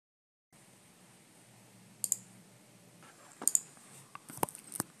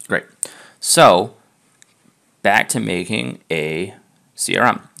So back to making a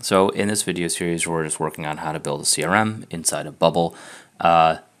CRM. So in this video series, we're just working on how to build a CRM inside of Bubble.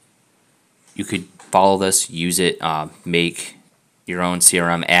 You could follow this, use it, make your own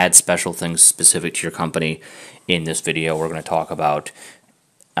CRM, add special things specific to your company. In this video, we're going to talk about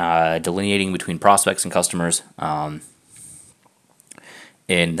delineating between prospects and customers, and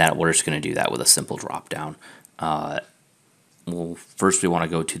that we're just going to do that with a simple drop down. Well, first we want to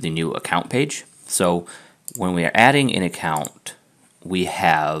go to the new account page. So when we are adding an account, we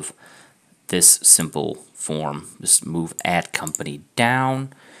have this simple form. Just move add company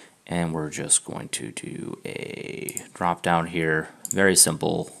down, and we're just going to do a drop down here. Very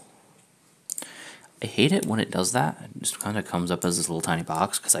simple. I hate it when it does that. It just kind of comes up as this little tiny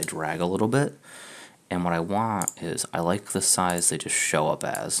box because I drag a little bit. And what I want is, I like the size they just show up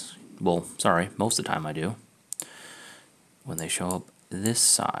as. Well, sorry, most of the time I do. When they show up this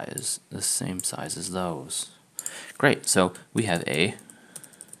size, the same size as those. Great, so we have a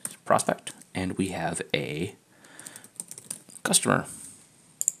prospect and we have a customer.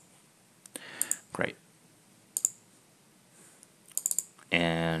 Great.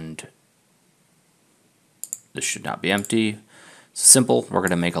 And this should not be empty. It's simple. We're going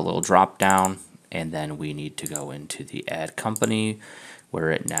to make a little drop down, and then we need to go into the add company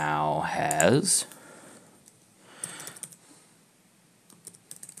where it now has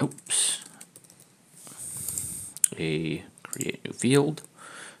a create new field,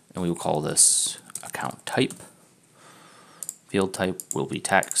 and we will call this account type. Field type will be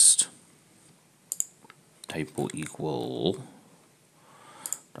text. Type will equal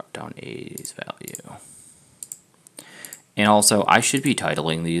drop down A's value. And also, I should be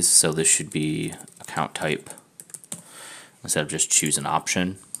titling these, so this should be account type instead of just choose an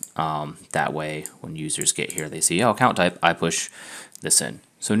option. That way, when users get here, they see, oh, account type, I push this in.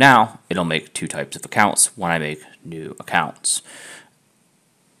 So now, it'll make two types of accounts when I make new accounts.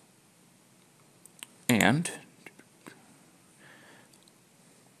 And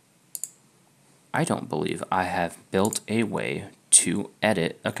I don't believe I have built a way to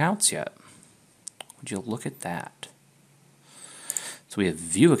edit accounts yet. Would you look at that? So we have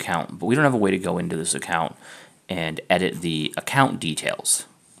view account, but we don't have a way to go into this account and edit the account details,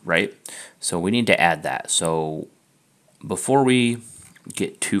 right? So we need to add that. So before we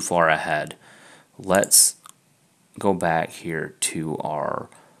get too far ahead, let's go back here to our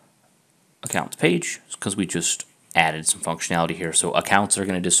accounts page, because we just added some functionality here. So accounts are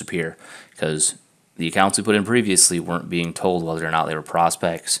going to disappear because the accounts we put in previously weren't being told whether or not they were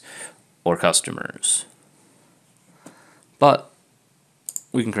prospects or customers. But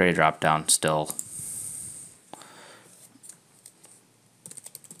we can create a drop down still.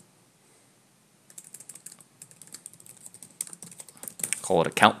 Call it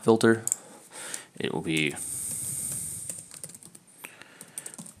account filter. It will be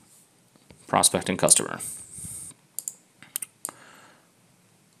prospect and customer.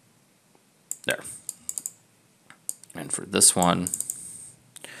 There. And for this one,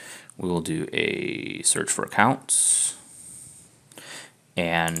 we will do a search for accounts.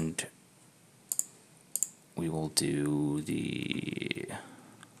 And we will do the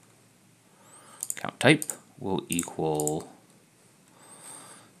account type will equal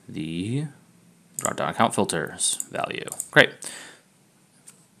the drop down account filters value. Great.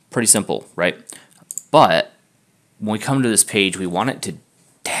 Pretty simple, right? But when we come to this page, we want it to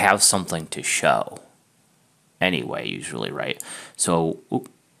have something to show anyway, usually, right? So,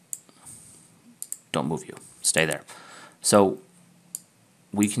 don't move you. Stay there. So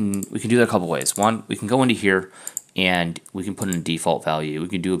we can do that a couple ways. One, we can go into here and we can put in a default value. We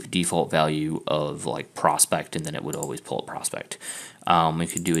can do a default value of like prospect, and then it would always pull up prospect. We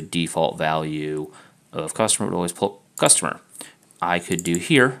could do a default value of customer, it would always pull up customer. I could do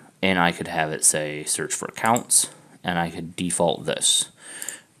here, and I could have it say search for accounts, and I could default this.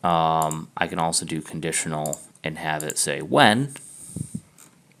 I can also do conditional and have it say when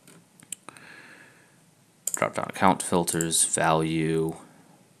drop down account filters value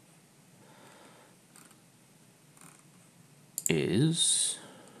is,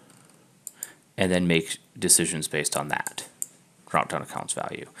 and then make decisions based on that drop down accounts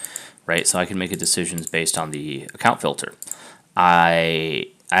value, right? So I can make decisions based on the account filter. I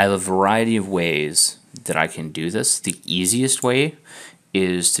have a variety of ways that I can do this. The easiest way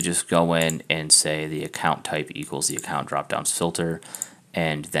is to just go in and say the account type equals the account drop downs filter,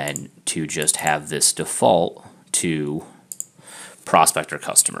 and then to just have this default to prospect or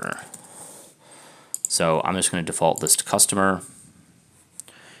customer. So I'm just going to default this to customer,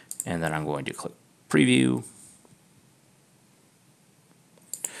 and then I'm going to click preview.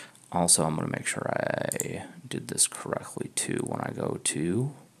 Also, I'm going to make sure I did this correctly too when I go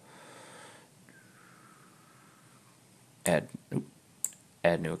to add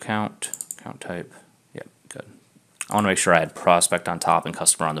new account type. Yep, good. I want to make sure I had prospect on top and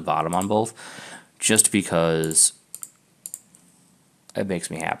customer on the bottom on both, just because it makes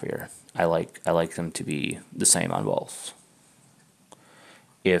me happier. I like them to be the same on both.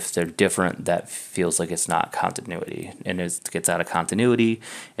 If they're different, that feels like it's not continuity, and it gets out of continuity,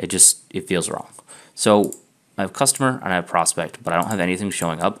 it feels wrong. So I have customer and I have prospect, but I don't have anything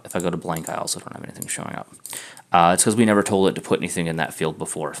showing up. If I go to blank, I also don't have anything showing up. It's because we never told it to put anything in that field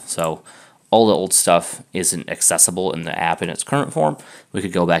before. So all the old stuff isn't accessible in the app in its current form. We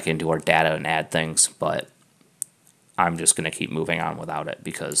could go back into our data and add things, but I'm just going to keep moving on without it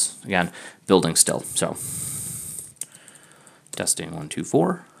because, again, building still. So testing 1, 2,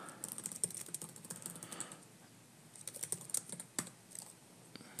 4.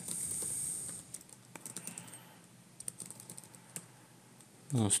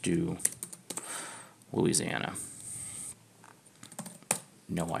 Let's do Louisiana.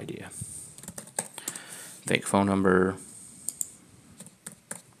 No idea. Fake phone number.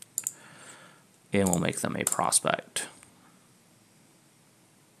 And we'll make them a prospect.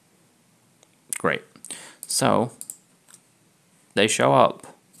 Great. So they show up.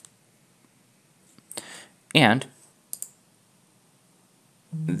 And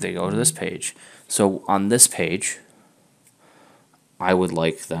they go to this page. So on this page, I would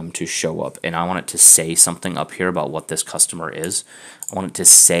like them to show up, and I want it to say something up here about what this customer is. I want it to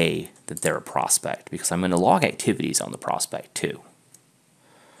say that they're a prospect, because I'm going to log activities on the prospect too.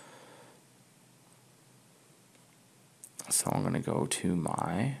 So I'm going to go to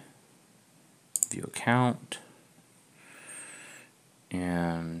my view account,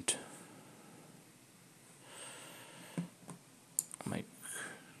 and I'll make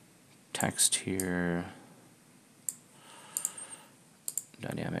text here.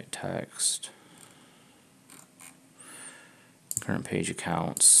 Dynamic text, current page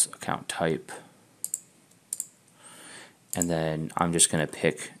accounts, account type, and then I'm just going to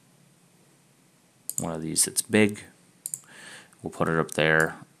pick one of these that's big. We'll put it up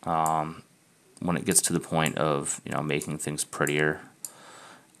there. When it gets to the point of making things prettier,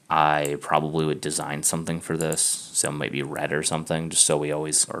 I probably would design something for this. So it might be red or something, just so we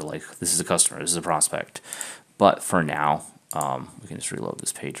always are like, this is a customer, this is a prospect. But for now, we can just reload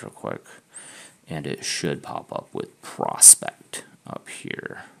this page real quick, and it should pop up with prospect up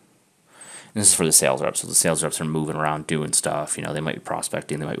here. And this is for the sales reps, so the sales reps are moving around doing stuff. They might be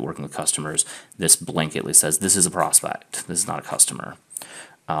prospecting, they might be working with customers. This blanketly says this is a prospect, this is not a customer.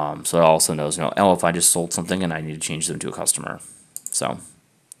 So it also knows, oh, if I just sold something and I need to change them to a customer. So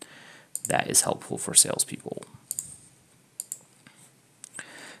that is helpful for salespeople.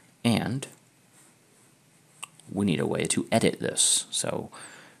 And we need a way to edit this. So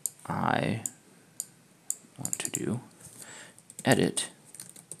I want to do edit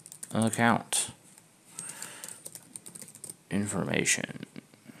account information.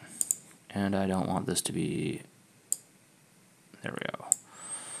 And I don't want this to be, there we go.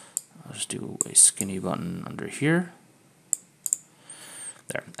 I'll just do a skinny button under here.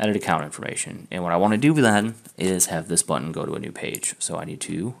 There, edit account information. And what I want to do then is have this button go to a new page. So I need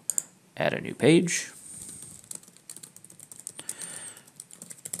to add a new page.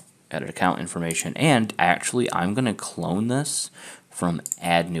 Edit account information, and actually I'm going to clone this from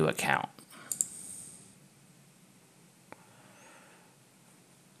add new account.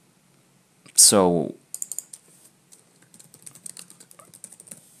 So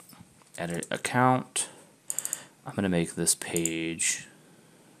edit account, I'm going to make this page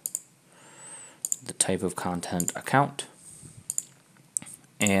the type of content account,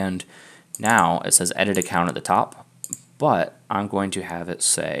 and now it says edit account at the top, but I'm going to have it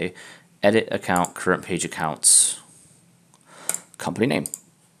say edit account current page accounts company name.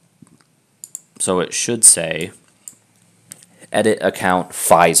 So it should say edit account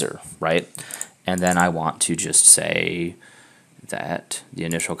Pfizer, right? And then I want to just say that the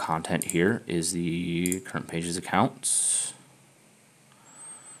initial content here is the current pages accounts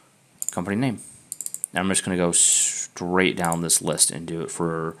company name. Now I'm just going to go straight down this list and do it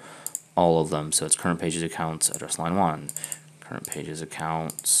for all of them. So it's current pages accounts, address line 1, current pages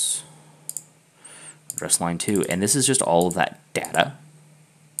accounts, address line 2, and this is just all of that data.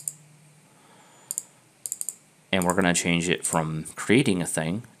 And we're going to change it from creating a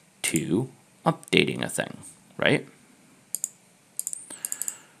thing to updating a thing, right?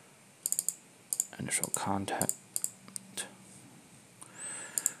 Initial contact,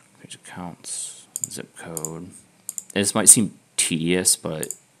 page accounts, zip code. This might seem tedious,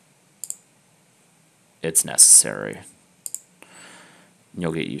 but it's necessary.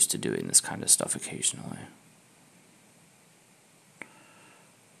 You'll get used to doing this kind of stuff occasionally.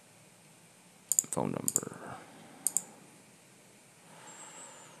 Phone number.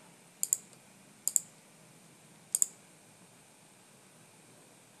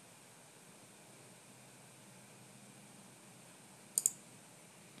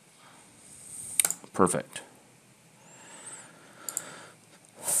 Perfect.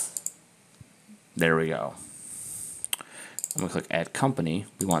 There we go. I'm going to click Add Company.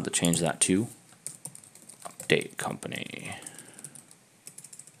 We want to change that to Update Company.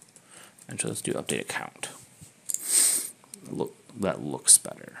 And so let's do Update Account. That looks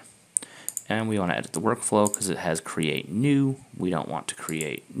better. And we want to edit the workflow because it has Create New. We don't want to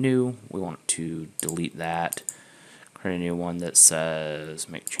create new. We want to delete that. Create a new one that says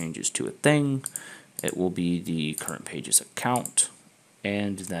Make Changes to a Thing. It will be the current pages account.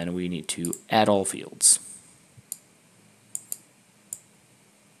 And then we need to add all fields.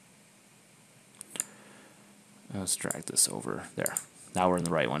 Let's drag this over there. Now we're in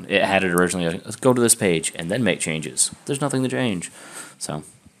the right one. It had it originally. Let's go to this page and then make changes. There's nothing to change. So,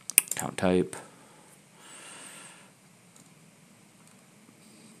 account type.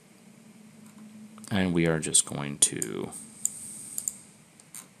 And we are just going to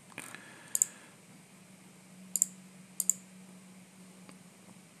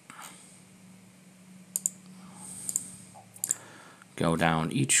go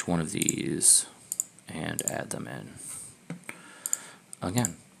down each one of these and add them in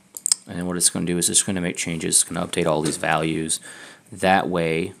again. And what it's going to do is it's going to make changes. It's going to update all these values. That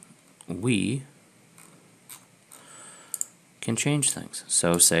way we can change things.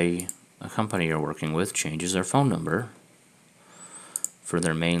 So say a company you're working with changes their phone number for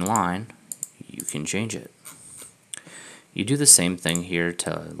their main line, you can change it. You do the same thing here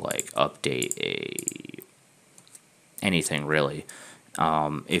to like update anything really.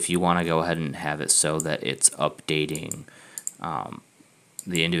 If you want to go ahead and have it so that it's updating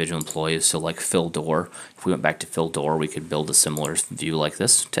the individual employees, so like fill door, if we went back to fill door, we could build a similar view like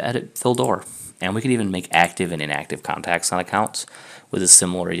this to edit fill door. And we could even make active and inactive contacts on accounts with a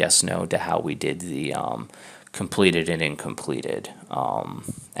similar yes/no to how we did the completed and incompleted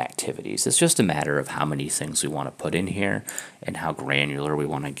activities. It's just a matter of how many things we want to put in here and how granular we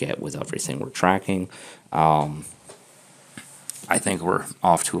want to get with everything we're tracking. I think we're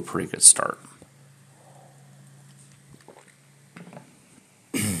off to a pretty good start.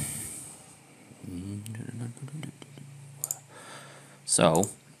 So,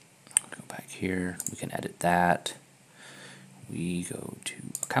 go back here, we can edit that. We go to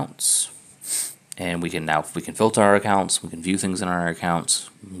accounts, and we can now, we can filter our accounts, we can view things in our accounts,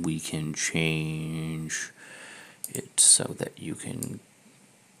 we can change it so that you can,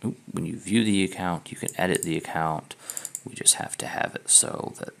 when you view the account, you can edit the account. We just have to have it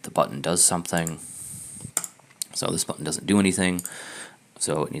so that the button does something. So this button doesn't do anything,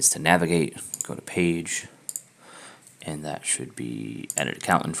 so it needs to navigate, go to page, and that should be edit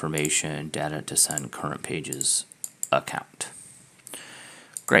account information, data to send current pages account.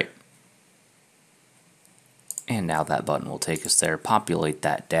 Great. And now that button will take us there, populate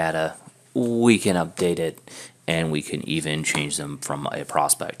that data, we can update it, and we can even change them from a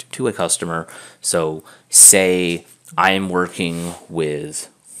prospect to a customer. So say I am working with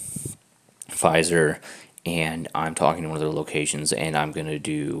Pfizer and I'm talking to one of their locations and I'm going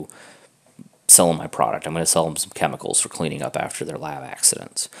to sell them my product. I'm going to sell them some chemicals for cleaning up after their lab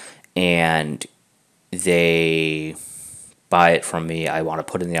accidents. And they buy it from me. I want to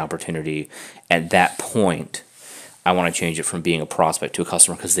put in the opportunity. At that point, I want to change it from being a prospect to a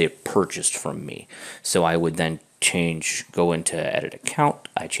customer because they purchased from me. So I would then go into edit account.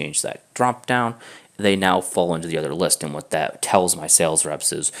 I change that drop down. They now fall into the other list, and what that tells my sales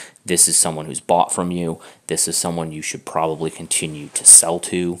reps is this is someone who's bought from you, this is someone you should probably continue to sell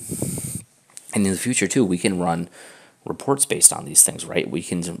to. And in the future too, we can run reports based on these things, right? We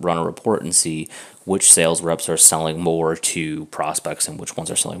can run a report and see which sales reps are selling more to prospects and which ones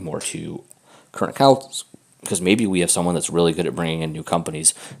are selling more to current accounts, because maybe we have someone that's really good at bringing in new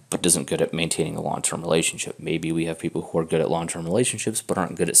companies but isn't good at maintaining a long-term relationship. Maybe we have people who are good at long-term relationships but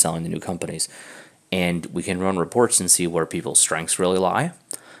aren't good at selling to new companies. And we can run reports and see where people's strengths really lie,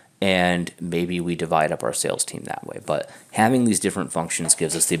 and maybe we divide up our sales team that way. But having these different functions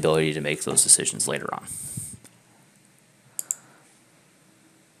gives us the ability to make those decisions later on.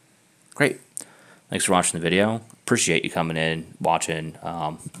 Great. Thanks for watching the video. Appreciate you coming in, watching,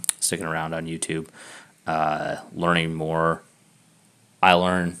 sticking around on YouTube, learning more. I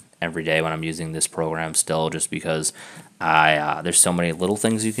learn, every day when I'm using this program still, just because I there's so many little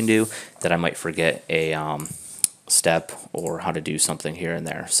things you can do that I might forget a step or how to do something here and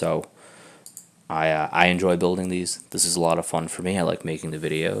there. So I enjoy building these. This is a lot of fun for me. I like making the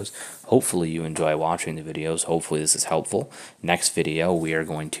videos. Hopefully you enjoy watching the videos. Hopefully this is helpful. Next video we are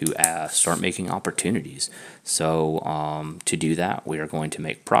going to start making opportunities. So to do that we are going to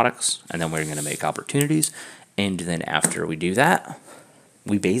make products, and then we're going to make opportunities, and then after we do that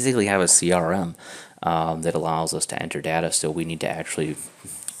we basically have a CRM that allows us to enter data. So we need to actually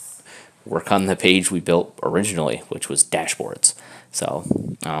work on the page we built originally, which was dashboards. So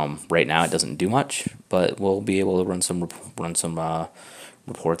right now it doesn't do much, but we'll be able to run some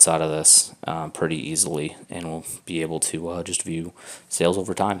reports out of this pretty easily, and we'll be able to just view sales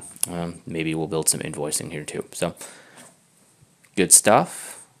over time. Maybe we'll build some invoicing here too. So good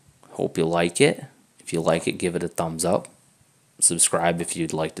stuff. Hope you like it. If you like it, give it a thumbs up. Subscribe if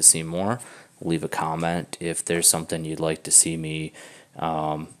you'd like to see more. Leave a comment if there's something you'd like to see me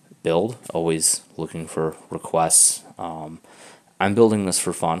build. Always looking for requests. I'm building this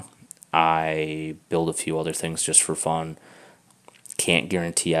for fun. I build a few other things just for fun. Can't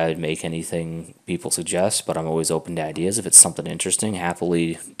guarantee I'd make anything people suggest, but I'm always open to ideas. If it's something interesting,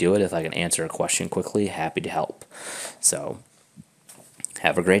 happily do it. If I can answer a question quickly, happy to help. So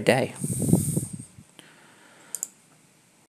have a great day.